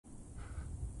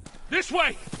This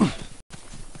way!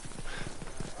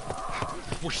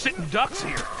 We're sitting ducks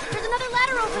here. There's another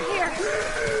ladder over here.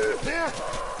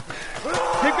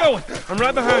 Keep going. I'm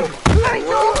right behind you. Hurry,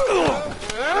 Joel.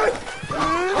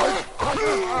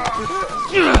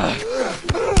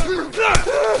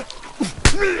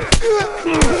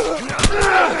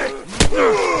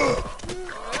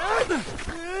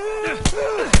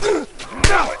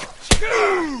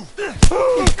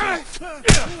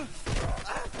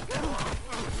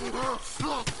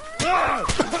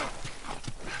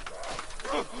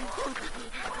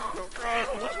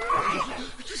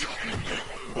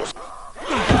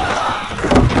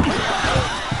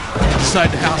 Inside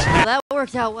the house now. Well, that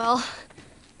worked out well.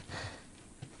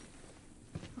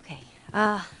 Okay,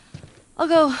 I'll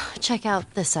go check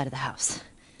out this side of the house.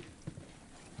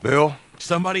 Bill?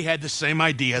 Somebody had the same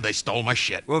idea. They stole my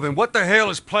shit. Well, then what the hell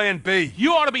is Plan B?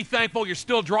 You ought to be thankful you're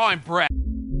still drawing breath.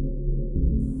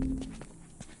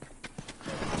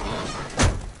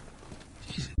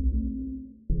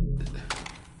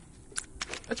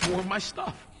 That's more of my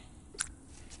stuff.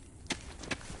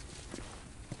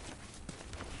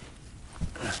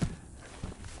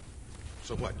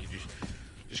 So what, you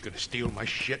just gonna steal my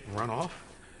shit and run off?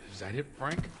 Is that it,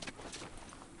 Frank?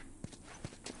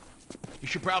 You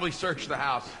should probably search the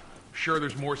house. I'm sure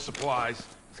there's more supplies.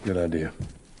 It's a good idea.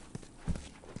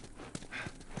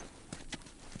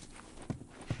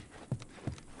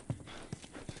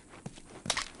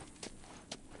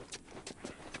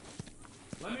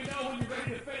 Let me know when you're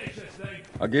ready to finish this thing.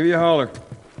 I'll give you a holler.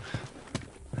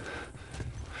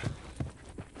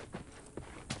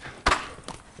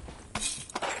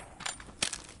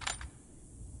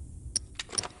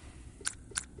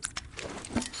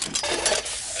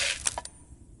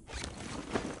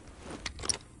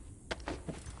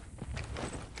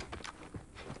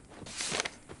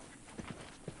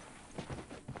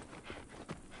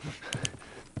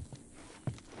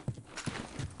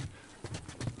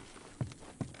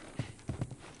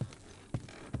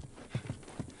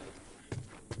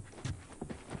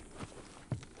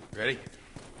 Ready?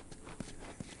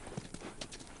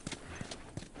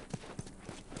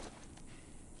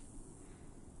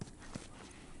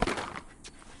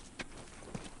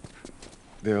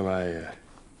 Bill, I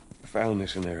found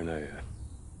this in there, and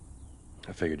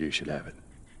I figured you should have it.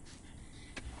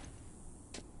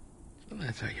 Well,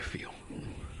 that's how you feel.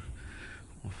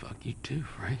 Well, fuck you too,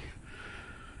 Frank.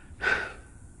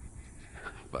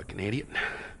 Fucking idiot.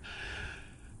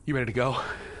 You ready to go?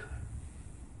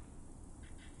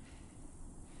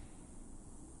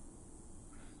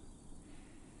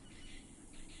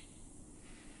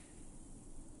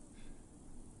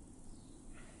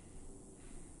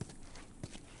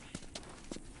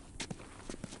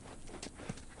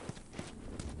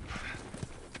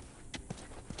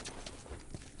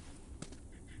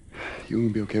 You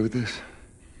gonna be okay with this?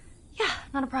 Yeah,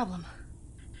 not a problem.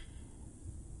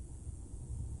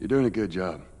 You're doing a good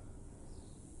job.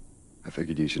 I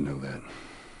figured you should know that.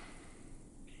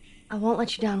 I won't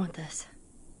let you down with this.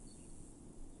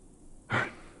 All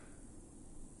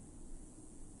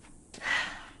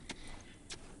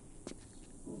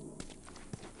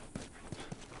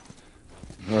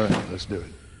right, let's do it.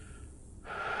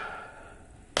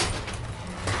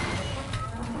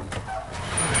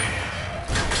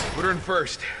 Put her in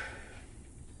first.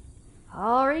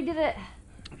 Already did it.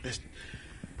 Just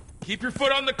keep your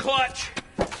foot on the clutch.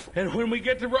 And when we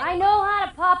get to... I know how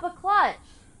to pop a clutch.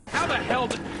 How the hell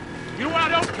did... You know what? I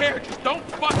don't care. Just don't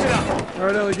fuck it up. All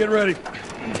right, Ellie, get ready.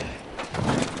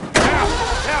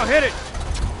 Now, hit it!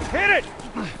 Hit it!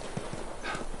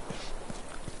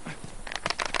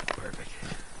 Perfect.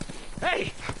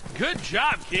 Hey, good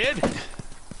job, kid.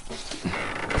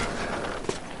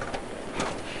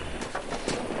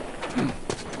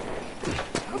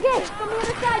 Okay, from the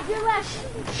other side, your left.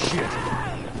 Shit.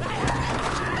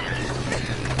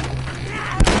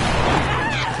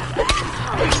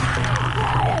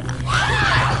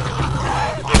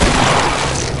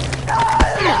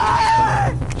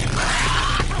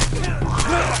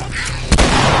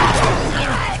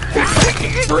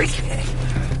 Freak.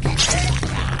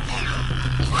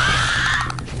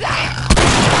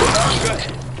 Good.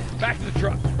 Back to the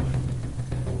truck.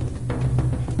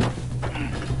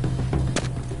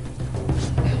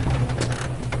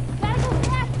 Gotta go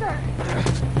fast.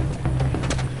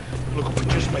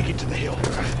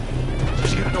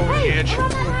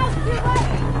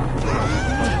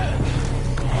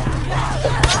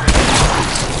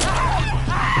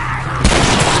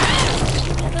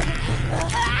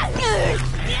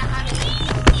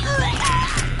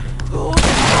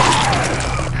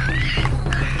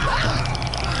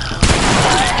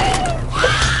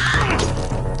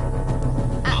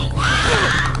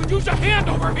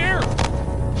 Over here! We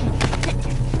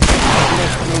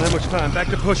don't have much time. Back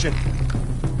to pushing.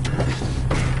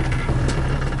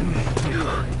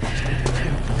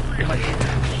 Really?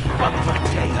 Fuck my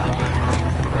day up.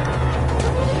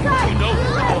 You know the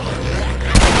rules.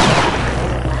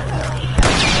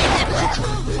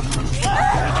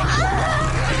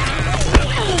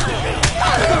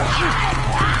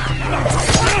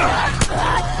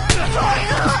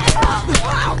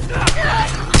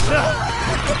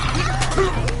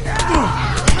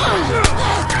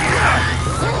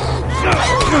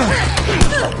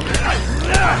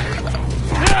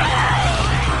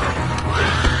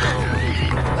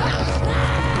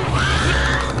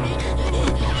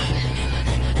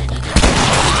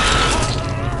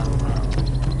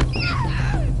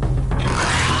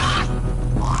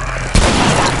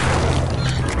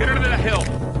 Get her to the hill.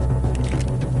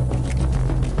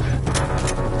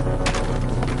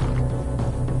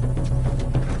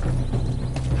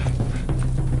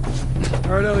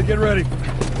 All right, Ellie, get ready.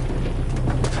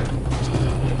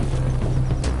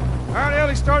 All right,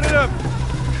 Ellie, start it up.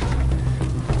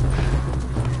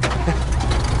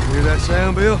 Hear that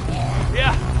sound, Bill?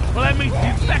 Yeah, well that means the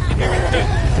infected here too.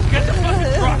 Get the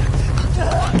fucking truck.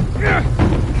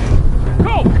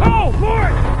 Go, go,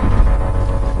 Lord!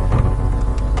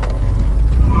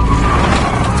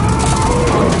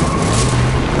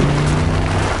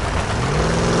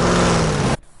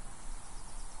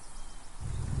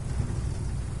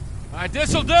 All right,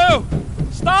 this'll do.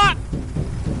 Stop!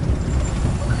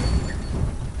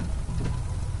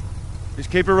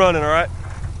 Just keep it running, all right?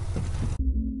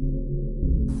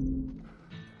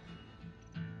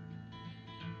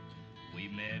 We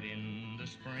met in the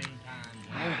springtime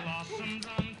when blossoms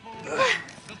unfold.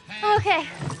 I'm okay.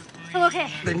 I'm okay.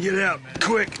 Then get out,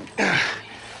 quick.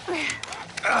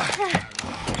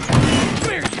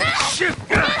 Shit!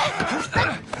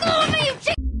 Oh, me, you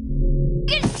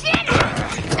chicken shit!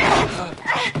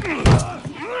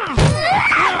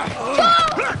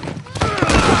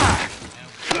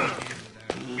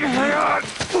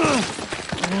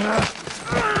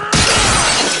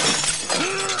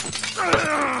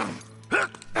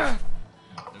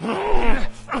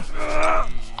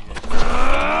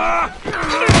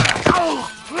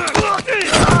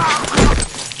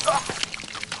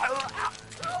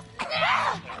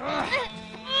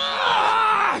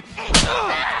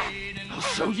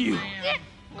 Show you.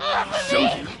 Show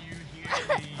you.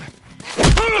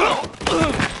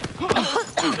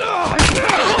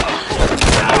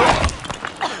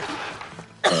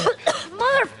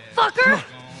 Motherfucker!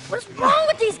 What's wrong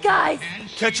with these guys?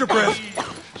 Catch your breath.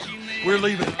 We're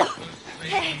leaving.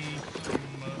 Hey.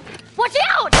 Watch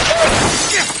out!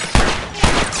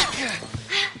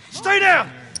 Stay down!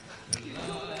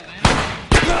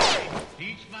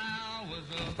 Each vow was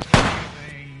a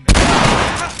thing.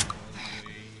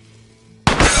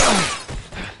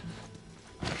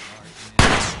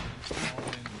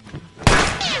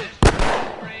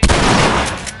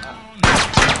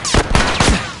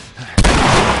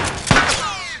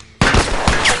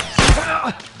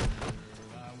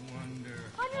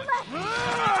 On your left!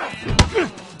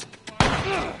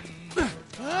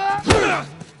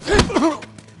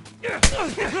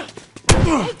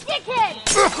 Hey, dickhead!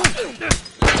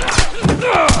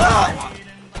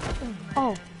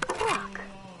 Oh, fuck.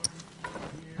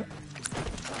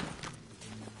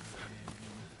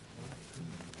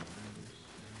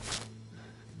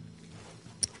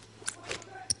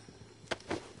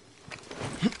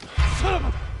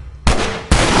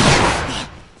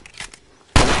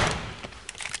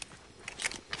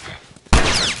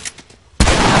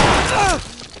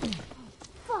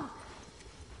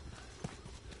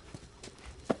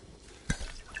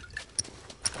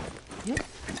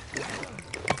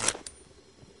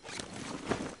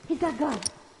 He's got guns.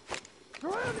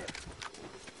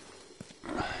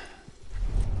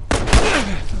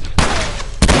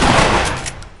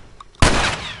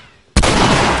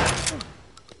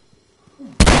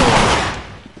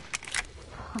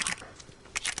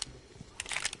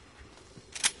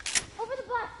 Over the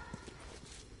bus.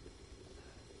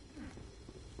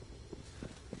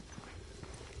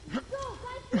 Go,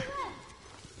 guys, to the left.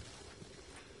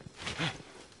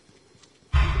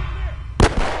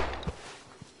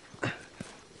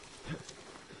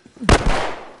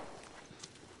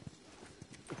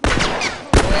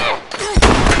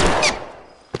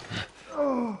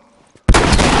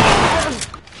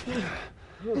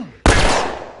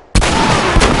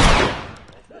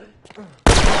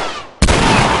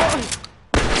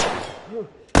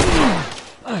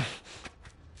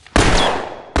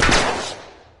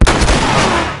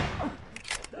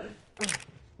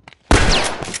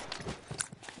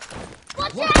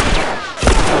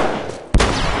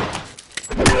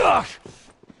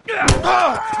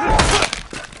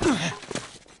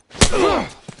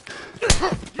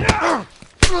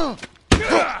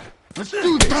 Let's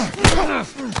do this!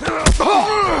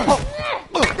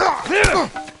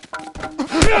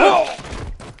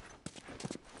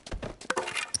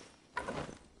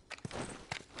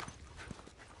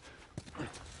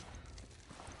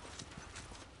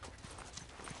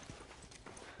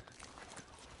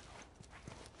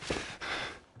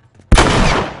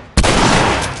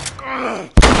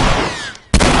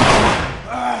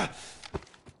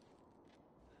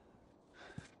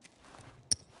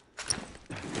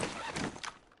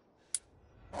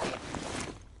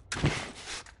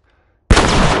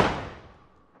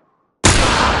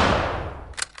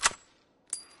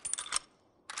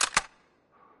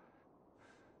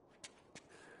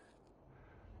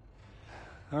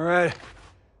 All right.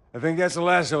 I think that's the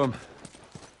last of them.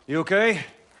 You okay?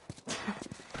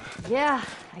 Yeah,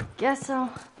 I guess so.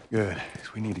 Good.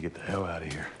 'Cause we need to get the hell out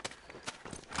of here.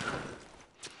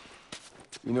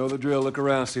 You know the drill. Look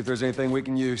around, see if there's anything we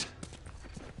can use.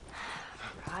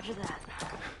 Roger that.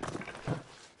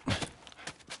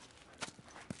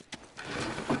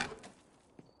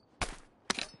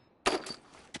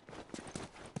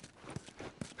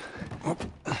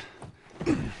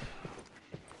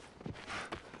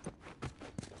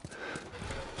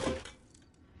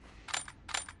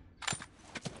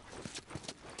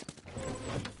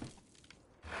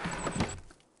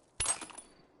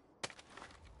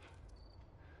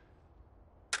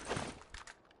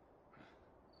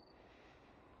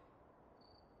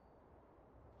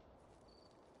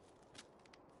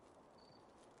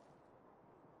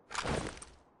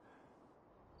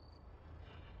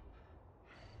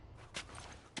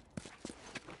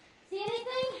 See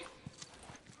anything?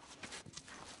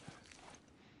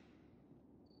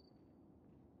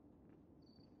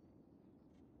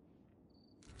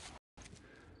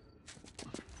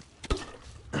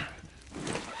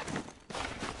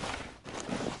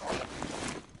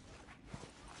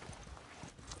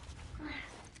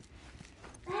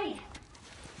 Hey,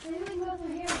 maybe we can go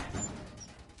through here.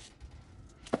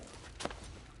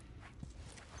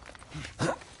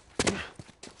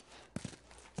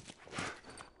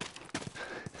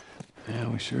 Yeah,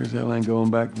 we sure as hell ain't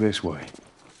going back this way.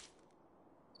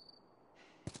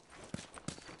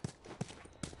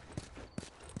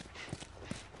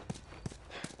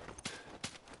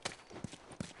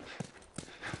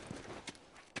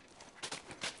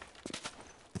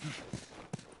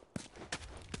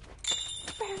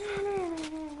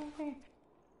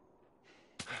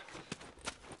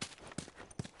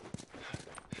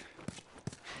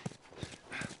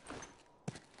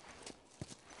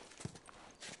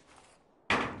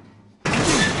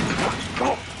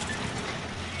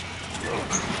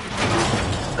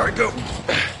 All right, go.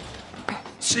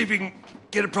 See if you can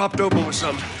get it propped open with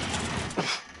something.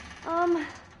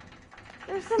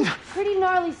 There's some pretty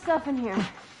gnarly stuff in here.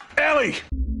 Ellie!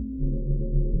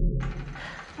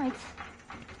 Thanks.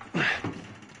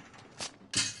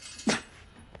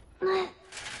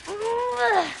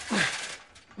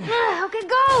 Okay,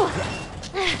 go!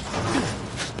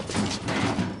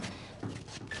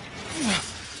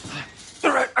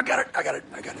 All right, I got it.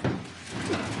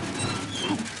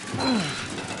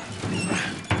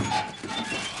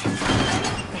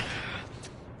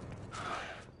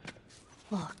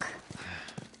 Look.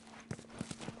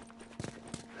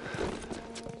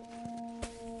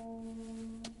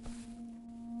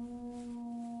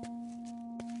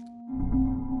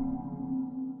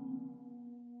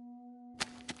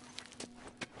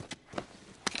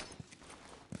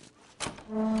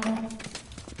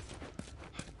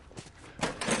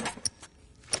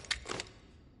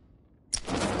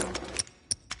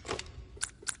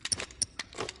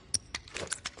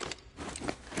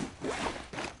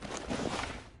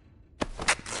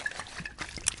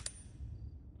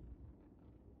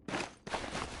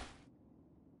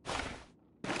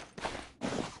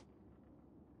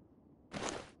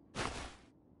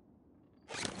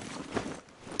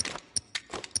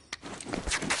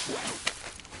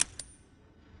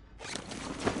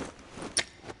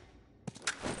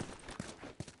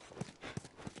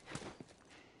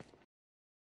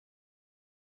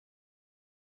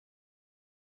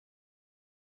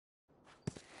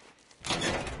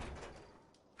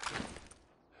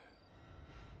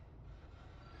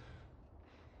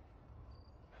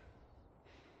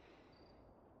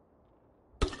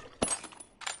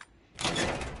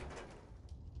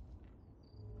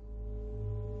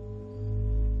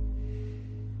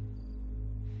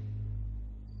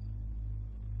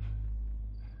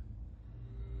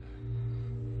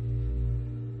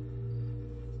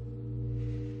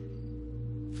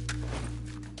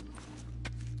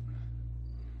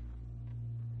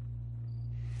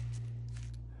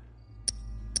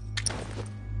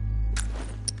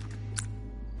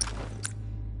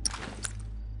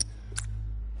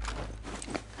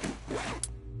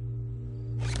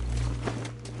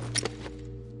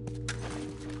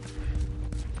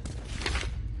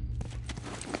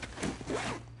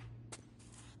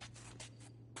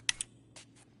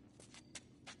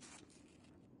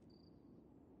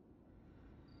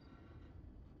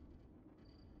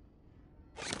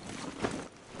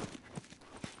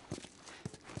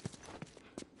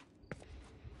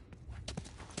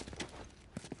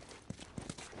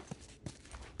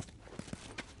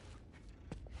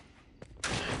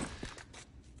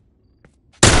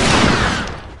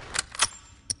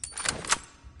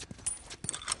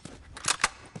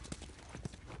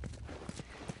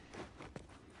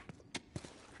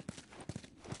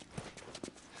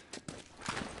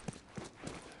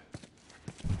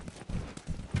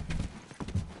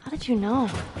 How'd you know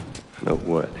Know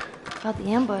what? about the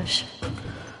ambush?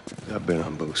 I've been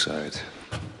on both sides.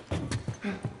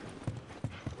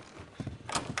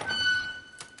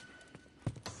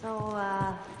 So,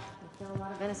 you kill a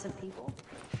lot of innocent people?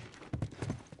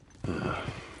 We'll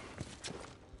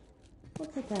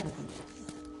take that as a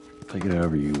yes. Take it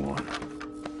however you want.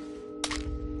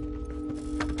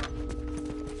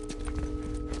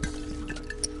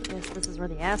 Guess this is where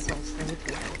the assholes stayed.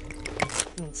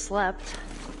 I mean, slept.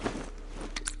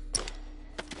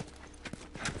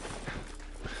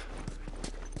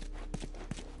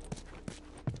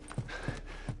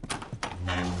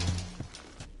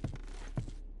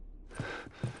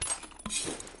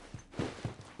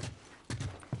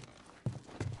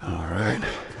 All right.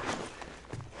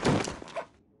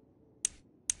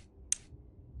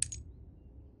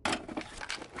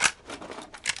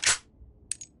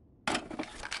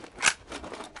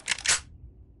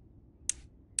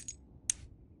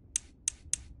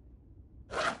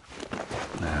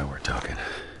 Now we're talking.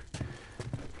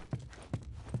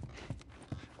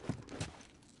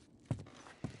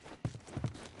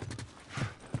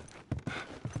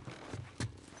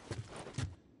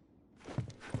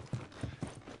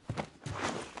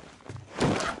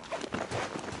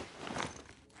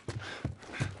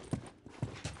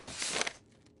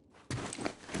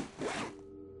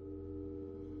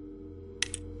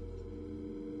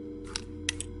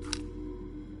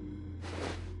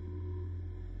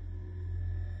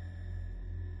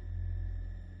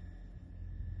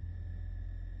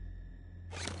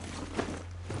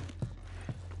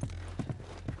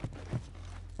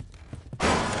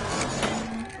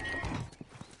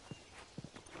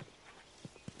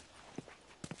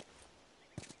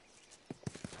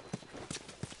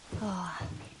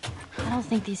 I don't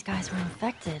think these guys were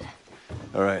infected.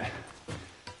 All right.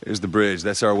 Here's the bridge.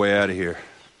 That's our way out of here.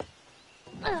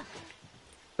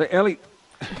 Hey, Ellie,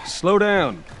 slow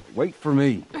down. Wait for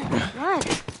me.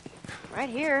 What? Right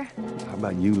here. How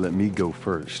about you let me go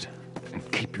first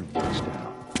and keep your voice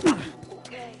down?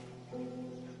 Okay.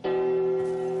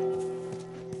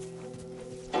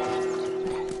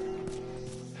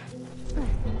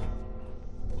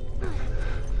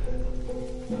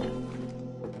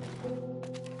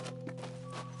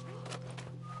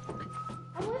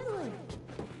 I'm whistling.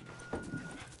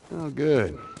 Oh,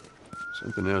 good.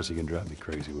 Something else you can drive me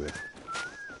crazy with.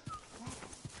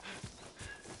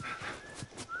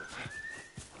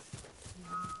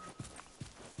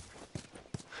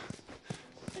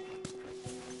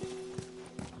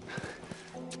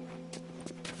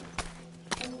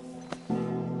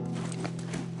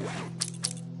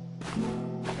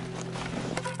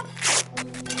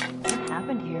 What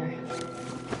happened here?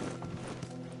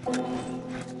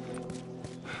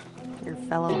 Your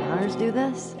fellow hunters do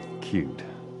this? Cute.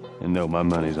 And no, my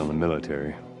money's on the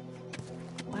military.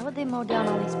 Why would they mow down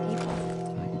all these people?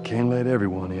 You can't let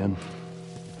everyone in.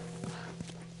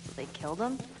 They killed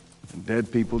them? And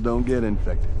dead people don't get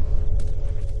infected.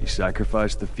 You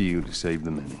sacrifice the few to save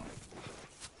the many.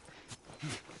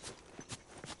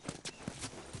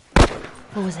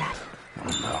 What was that?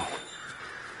 Oh,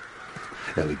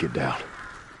 no. Ellie, get down.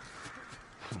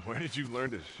 Where did you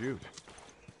learn to shoot?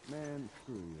 Man,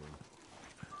 screw you.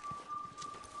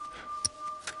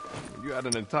 You had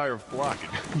an entire flock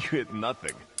and you hit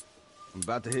nothing. I'm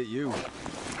about to hit you.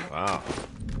 Wow.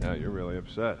 Yeah, you're really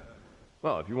upset.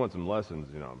 Well, if you want some lessons,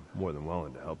 you know, I'm more than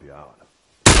willing to help you out.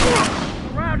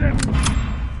 Around him!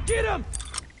 Get him!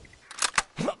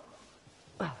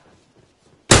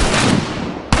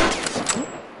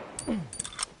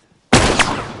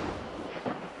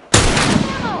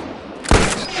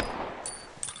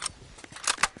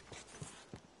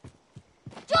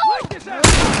 Light this out!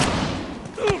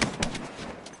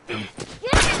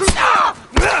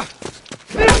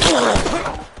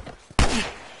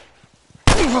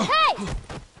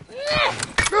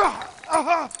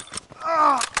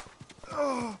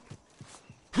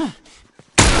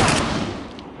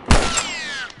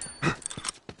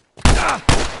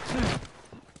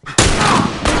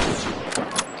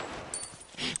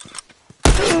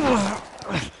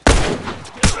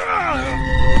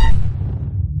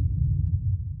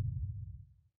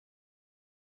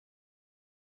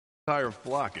 Entire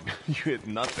flock and you hit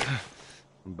nothing.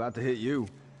 I'm about to hit you.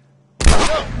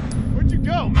 Where'd you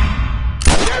go?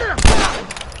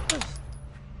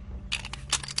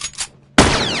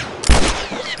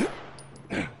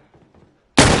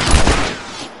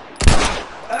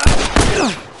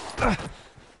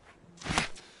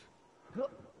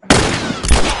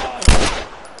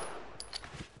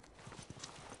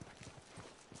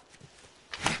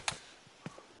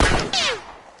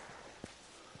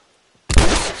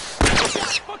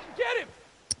 Fucking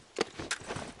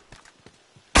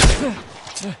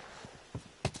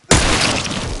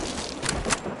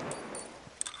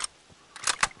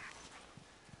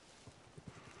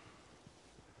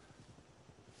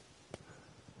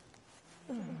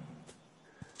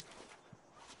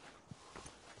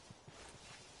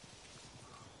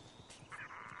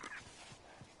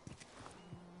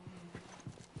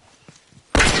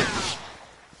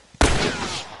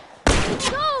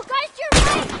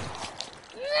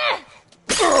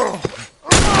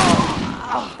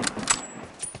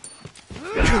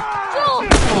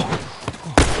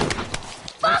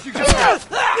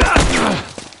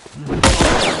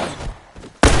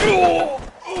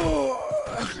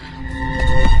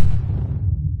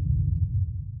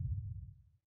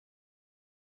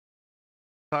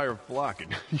Entire flock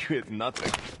and you hit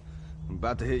nothing. I'm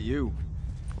about to hit you.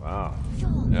 Wow.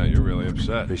 Yeah, you're really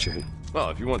upset. Appreciate it. Well,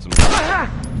 if you want some...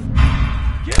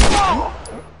 Get off!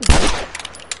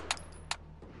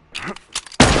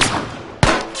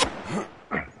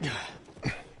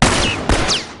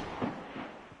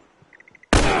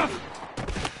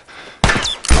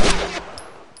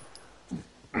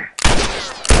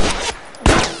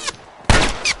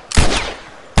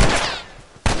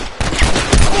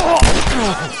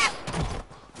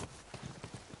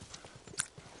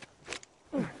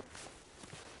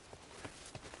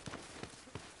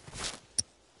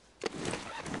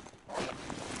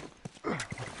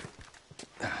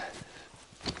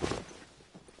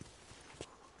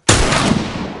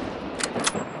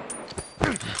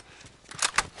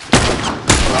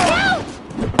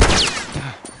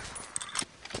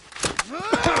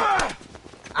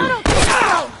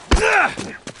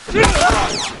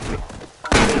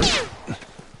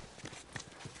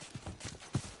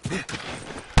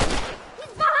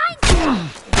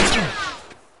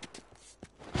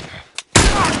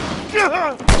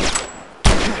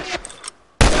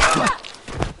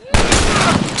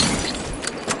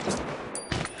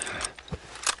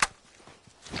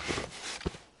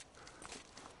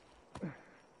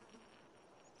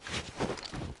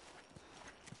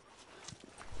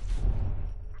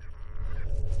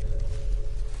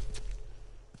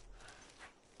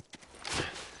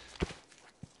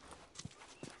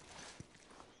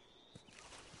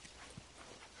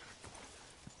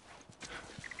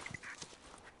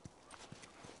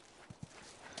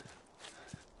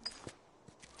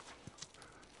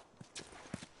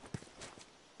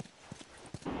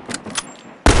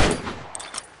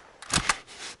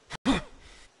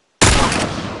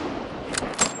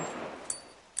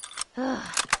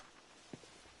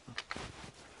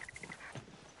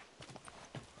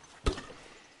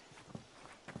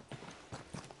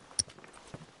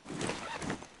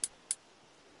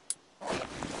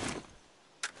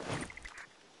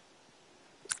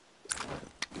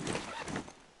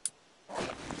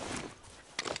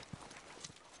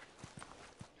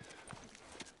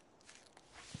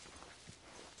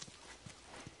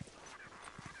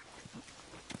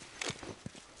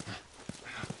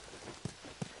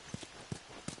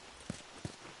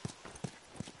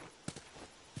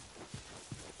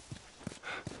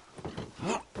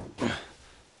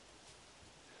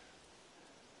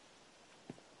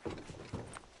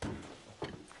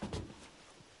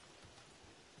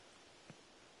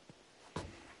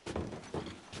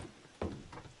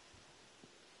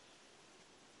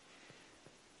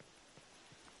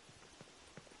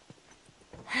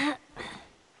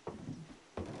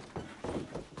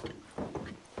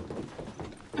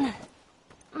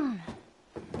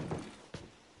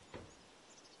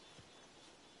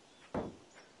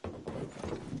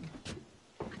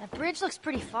 That bridge looks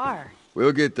pretty far.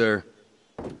 We'll get there.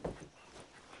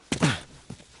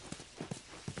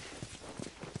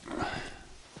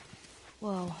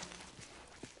 Whoa.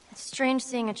 It's strange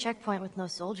seeing a checkpoint with no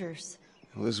soldiers.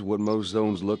 Well, this is what most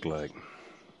zones look like.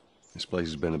 This place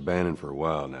has been abandoned for a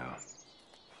while now.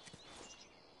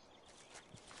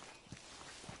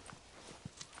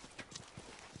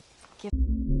 Give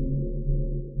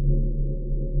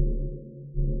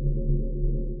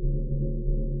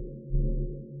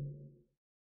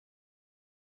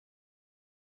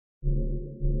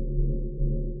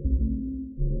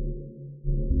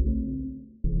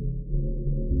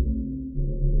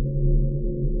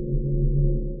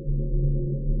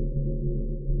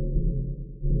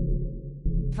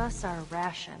us our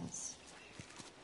rations.